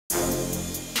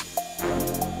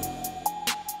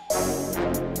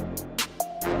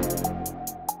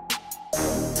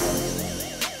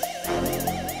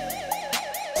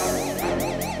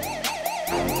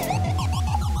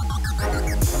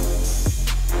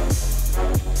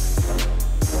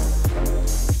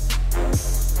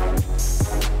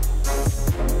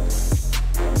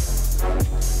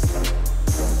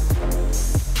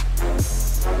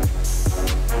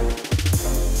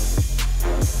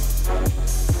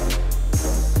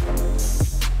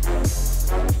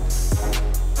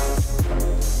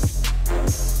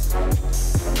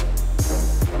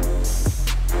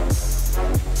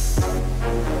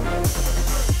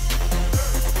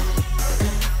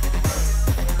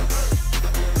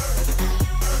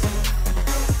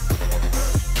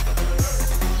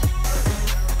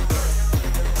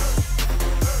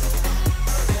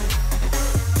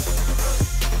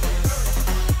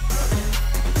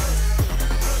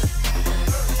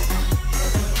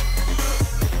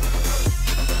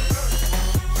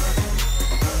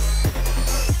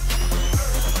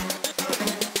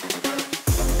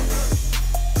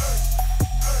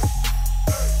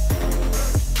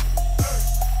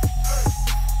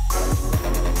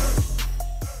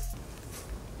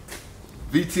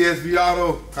VTSV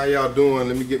Auto, how y'all doing?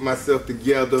 Let me get myself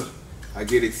together. I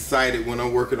get excited when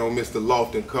I'm working on Mr.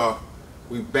 Lofton car.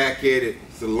 We back at it.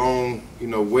 It's a long,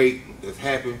 wait that's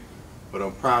happened, but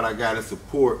I'm proud I got the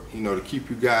support, to keep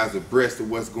you guys abreast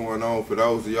of what's going on. For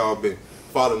those of y'all been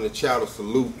following the channel,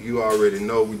 salute. You already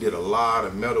know we did a lot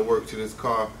of metal work to this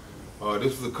car.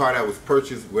 This was a car that was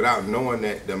purchased without knowing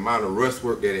that the amount of rust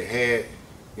work that it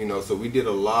had, so we did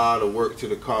a lot of work to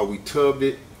the car. We tubbed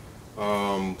it.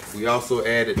 We also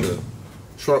added the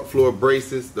trunk floor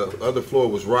braces. The other floor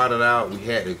was rotted out. We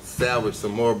had to salvage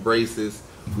some more braces.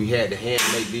 We had to hand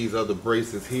make these other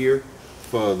braces here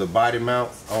for the body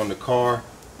mounts on the car.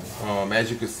 As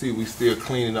you can see, we still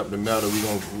cleaning up the metal.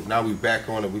 Now we back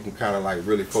on it. We can kind of like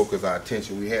really focus our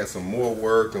attention. We had some more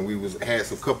work, and had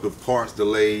some couple of parts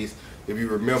delays. If you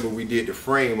remember, we did the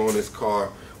frame on this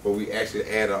car, but we actually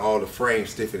added all the frame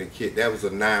stiffening kit. That was a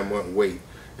 9-month wait.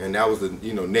 And that was the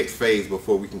next phase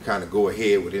before we can kind of go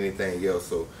ahead with anything else.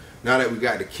 So now that we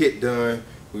got the kit done,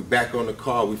 we back on the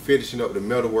car. We finishing up the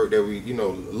metal work that we,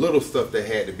 little stuff that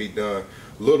had to be done,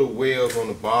 little welds on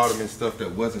the bottom and stuff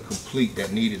that wasn't complete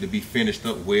that needed to be finished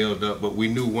up, welded up. But we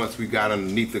knew once we got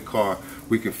underneath the car,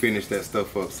 we could finish that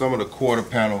stuff up. Some of the quarter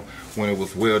panel, when it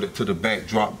was welded to the back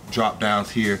drop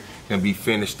downs here, can be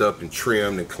finished up and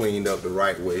trimmed and cleaned up the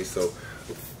right way. So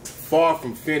far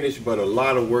from finished, but a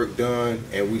lot of work done,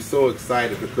 and we so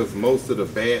excited because most of the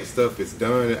bad stuff is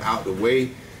done and out the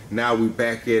way. Now we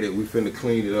back at it. We finna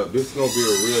clean it up. This is gonna be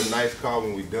a real nice car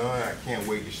when we done. I can't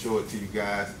wait to show it to you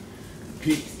guys.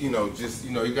 Peaks, you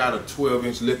got a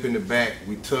 12-inch lip in the back.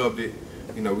 We tubbed it.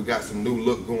 We got some new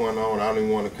look going on. I don't even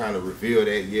want to kind of reveal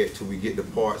that yet till we get the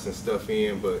parts and stuff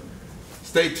in. But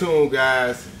stay tuned,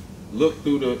 guys. Look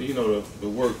through the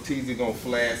work. TZ gonna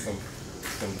flash some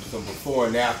before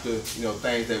and after,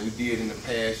 things that we did in the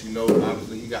past.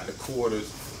 Obviously he got the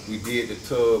quarters, we did the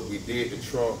tub, we did the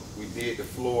trunk, we did the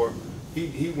floor.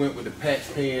 He went with the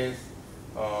patch pans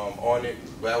on it,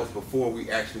 but that was before we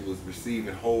actually was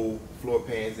receiving whole floor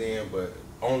pans in, but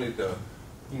only the,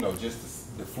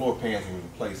 just the floor pans were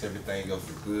replaced. Everything else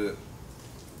is good.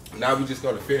 Now we're just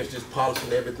going to finish just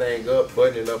polishing everything up,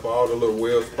 buttoning up all the little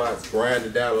weld spots,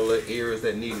 grinding down the little areas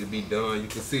that needed to be done. You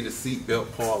can see the seat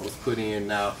belt part was put in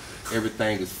now.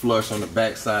 Everything is flush on the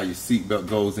back side. Your seat belt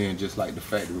goes in just like the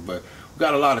factory. But we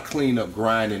got a lot of cleanup,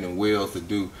 grinding, and welds to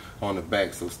do on the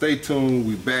back. So stay tuned.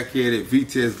 We back at it.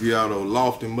 VTSV Auto,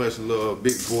 Lofton, much love,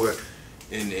 big boy,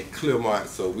 and Clearmont.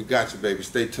 So we got you, baby.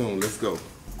 Stay tuned. Let's go.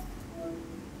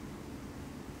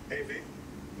 Hey, V.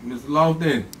 Mr.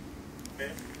 Lofton.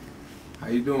 Man. How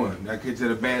you doing? Did I catch you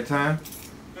at a bad time?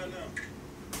 No.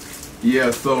 Yeah,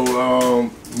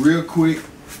 so real quick,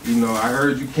 I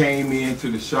heard you came into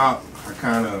the shop.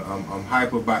 I'm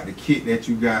hype about the kit that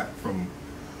you got from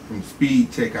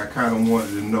Speed Tech. I kind of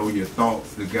wanted to know your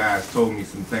thoughts. The guys told me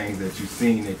some things that you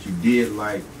seen that you did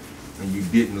like and you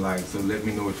didn't like. So let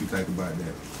me know what you think about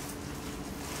that.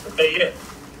 Okay,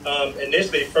 yeah.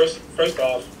 Initially, first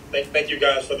off, thank you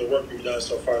guys for the work you've done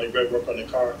so far. The great work on the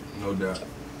car. No doubt.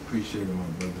 Appreciate it, my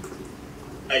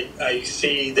brother. I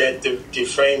see that the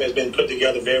frame has been put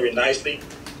together very nicely.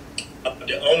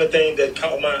 The only thing that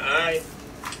caught my eye,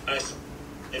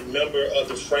 a member of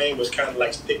the frame was kind of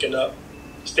like sticking out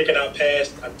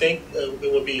past. I think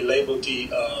it would be labeled the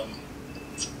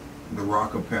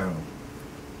rocker panel.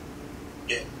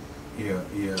 Yeah.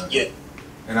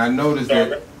 And I noticed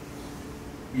that.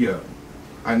 Yeah,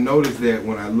 I noticed that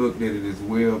when I looked at it as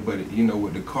well. But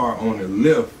with the car on the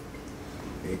lift,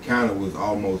 it kind of was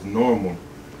almost normal.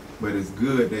 But it's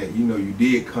good that you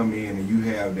did come in and you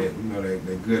have that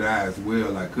that good eye as well,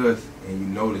 like us, and you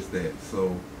notice that.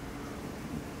 So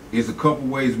there's a couple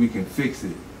ways we can fix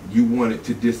it. You want it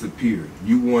to disappear.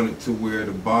 You want it to where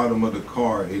the bottom of the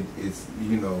car it's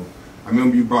I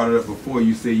remember you brought it up before.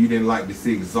 You said you didn't like to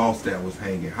see exhaust that was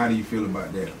hanging. How do you feel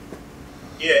about that?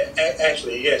 Yeah,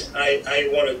 actually, yes. I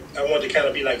want to kind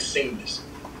of be like seamless.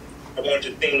 I want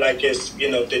it to seem like it's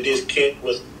that this kit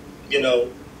was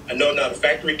I know not a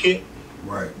factory kit,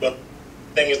 right? But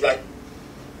the thing is like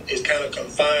it's kind of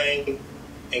confined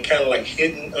and kind of like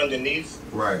hidden underneath.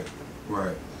 Right.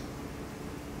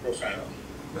 Profound.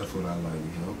 That's what I like.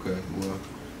 Okay, well,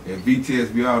 at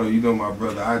VTSV Auto, my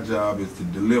brother, our job is to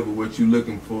deliver what you're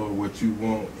looking for, what you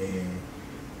want, and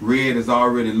Red is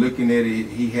already looking at it.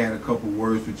 He had a couple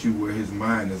words with you where his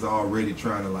mind is already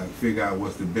trying to like figure out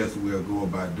what's the best way to go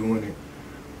about doing it.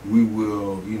 We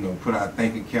will, put our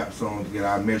thinking caps on to get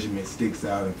our measurement sticks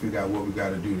out and figure out what we got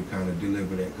to do to kind of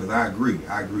deliver that. Because I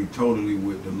agree totally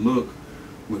with the look,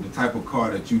 with the type of car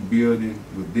that you building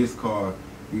with this car.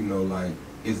 Like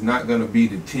it's not going to be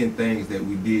the 10 things that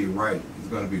we did right. It's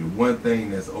going to be the one thing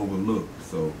that's overlooked.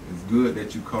 So it's good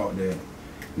that you caught that.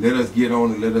 Let us get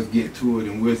on it, let us get to it,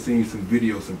 and we'll see you some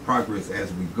videos, some progress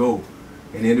as we go.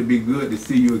 And it'll be good to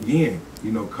see you again.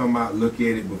 You know, come out, look at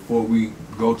it before we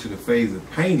go to the phase of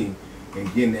painting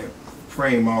and getting that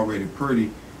frame already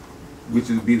pretty, which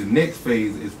will be the next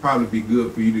phase. It's probably be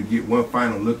good for you to get one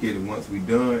final look at it once we're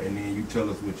done, and then you tell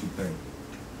us what you think.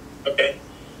 Okay.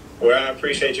 Well, I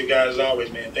appreciate you guys as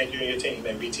always, man. Thank you and your team,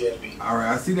 man. VTSV. All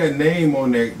right, I see that name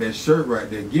on that shirt right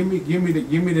there. Give me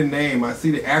the name. I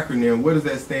see the acronym. What does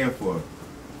that stand for?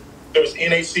 So it's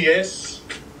NHCS,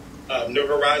 New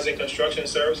Horizon Construction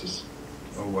Services.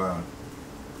 Oh wow.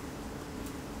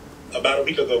 About a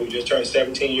week ago, we just turned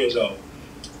 17 years old.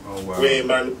 Oh wow. We're in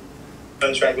my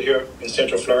contractor here in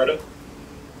Central Florida.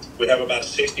 We have about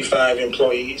 65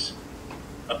 employees.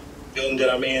 The building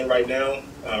that I'm in right now,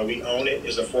 we own it.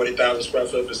 It's a 40,000 square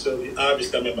foot facility.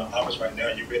 Obviously, I'm in my office right now.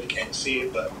 You really can't see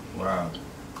it, but wow.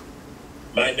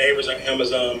 My neighbors are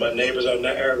Amazon. My neighbors are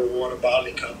Niagara Water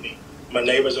Bottling Company. My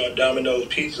neighbors are Domino's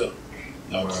Pizza,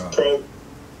 Pro,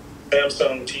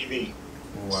 Samsung TV.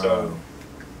 Wow. So,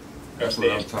 that's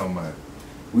what I'm talking about.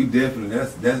 We definitely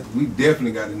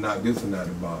got to knock this one out of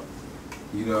the box.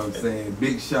 You know what I'm saying?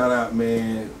 Big shout out,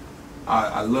 man.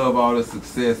 I love all the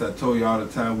success. I told you all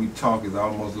the time we talk is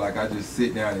almost like I just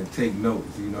sit down and take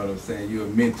notes. You know what I'm saying? You're a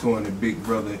mentor and a big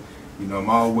brother. You know, I'm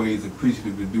always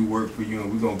appreciative to do work for you,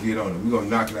 and we're going to get on it. We're going to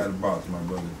knock it out of the box, my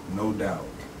brother. No doubt.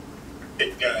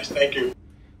 Hey, guys, thank you.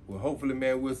 Well, hopefully,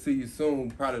 man, we'll see you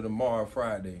soon, probably tomorrow,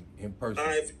 Friday, in person.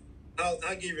 I'll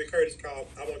give you a courtesy call.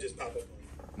 I won't just pop up on you.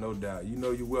 No doubt. You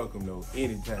know you're welcome, though,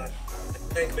 anytime.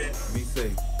 Thanks, man. Be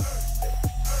safe.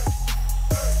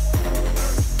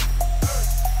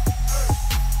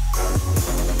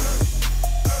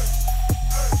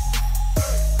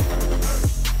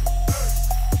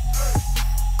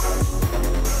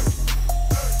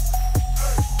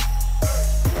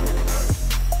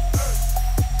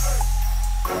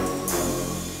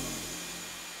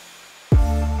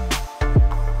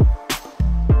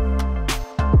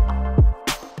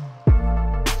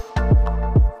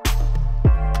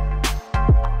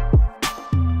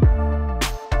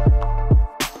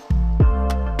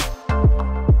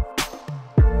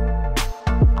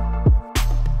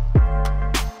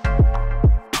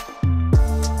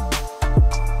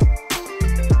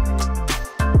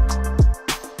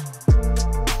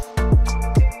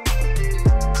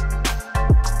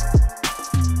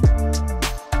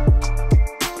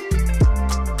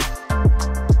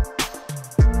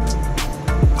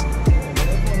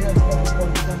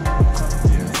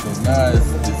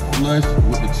 Flush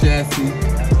with the chassis,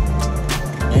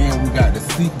 and we got the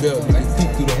seat belt. You can see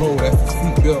through the hole. That's the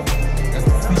seat belt. That's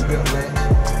the seat belt latch.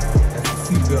 That's the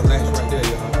seat belt latch right there,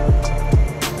 y'all.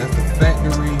 That's the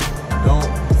factory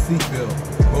seat belt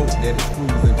bolt that it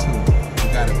screws into.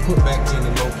 We got to put back in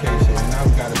the location, and now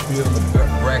we got to build the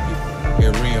bracket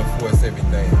and reinforce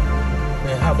everything.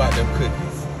 Man, how about them cookies?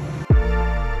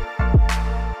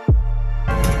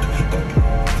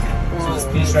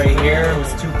 Piece right here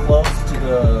was too close to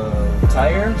the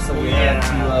tire, so we had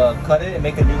to cut it and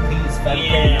make a new piece,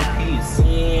 fabricate a new piece. So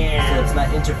it's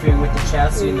not interfering with the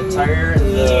chassis and the tire and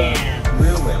the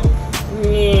wheel well.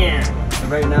 So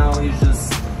right now he's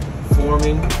just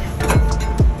forming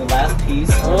the last piece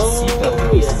where the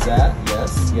seatbelt piece is at.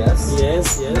 Yes.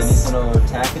 And then he's going to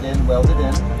tack it in, weld it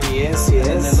in. Yes. And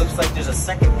then it looks like there's a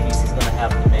second piece he's going to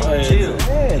have to make too.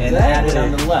 And add it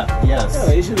on the left. Yes.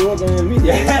 Oh, you should work on your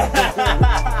video.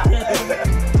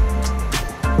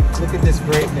 Look at this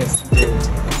greatness, dude.